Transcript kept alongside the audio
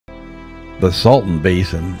The Salton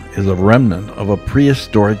Basin is a remnant of a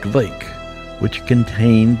prehistoric lake, which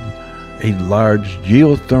contained a large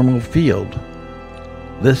geothermal field.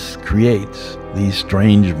 This creates these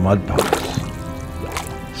strange mud pots.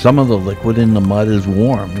 Some of the liquid in the mud is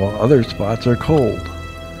warm, while other spots are cold.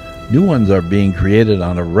 New ones are being created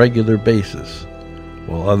on a regular basis,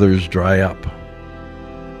 while others dry up.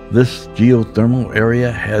 This geothermal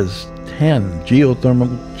area has 10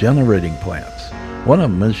 geothermal generating plants. One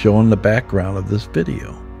of them is shown in the background of this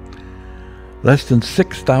video. Less than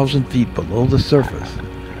 6,000 feet below the surface,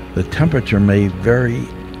 the temperature may vary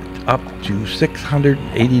up to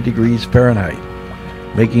 680 degrees Fahrenheit,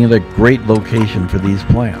 making it a great location for these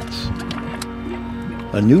plants.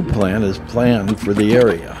 A new plant is planned for the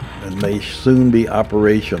area and may soon be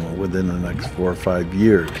operational within the next 4 or 5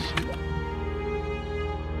 years.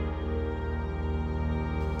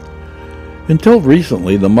 Until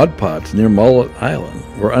recently, the mud pots near Mullet Island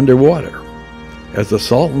were underwater. As the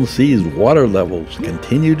Salton Sea's water levels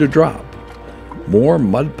continue to drop, more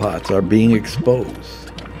mud pots are being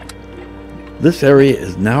exposed. This area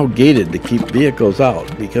is now gated to keep vehicles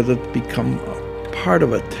out because it's become a part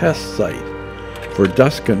of a test site for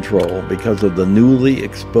dust control because of the newly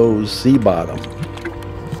exposed sea bottom.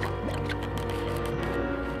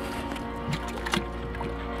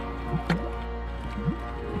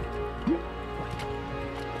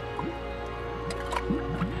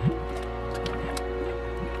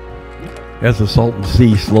 As the Salton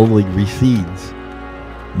Sea slowly recedes,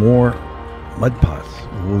 more mud pots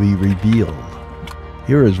will be revealed.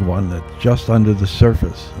 Here is one that's just under the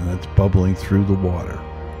surface and it's bubbling through the water.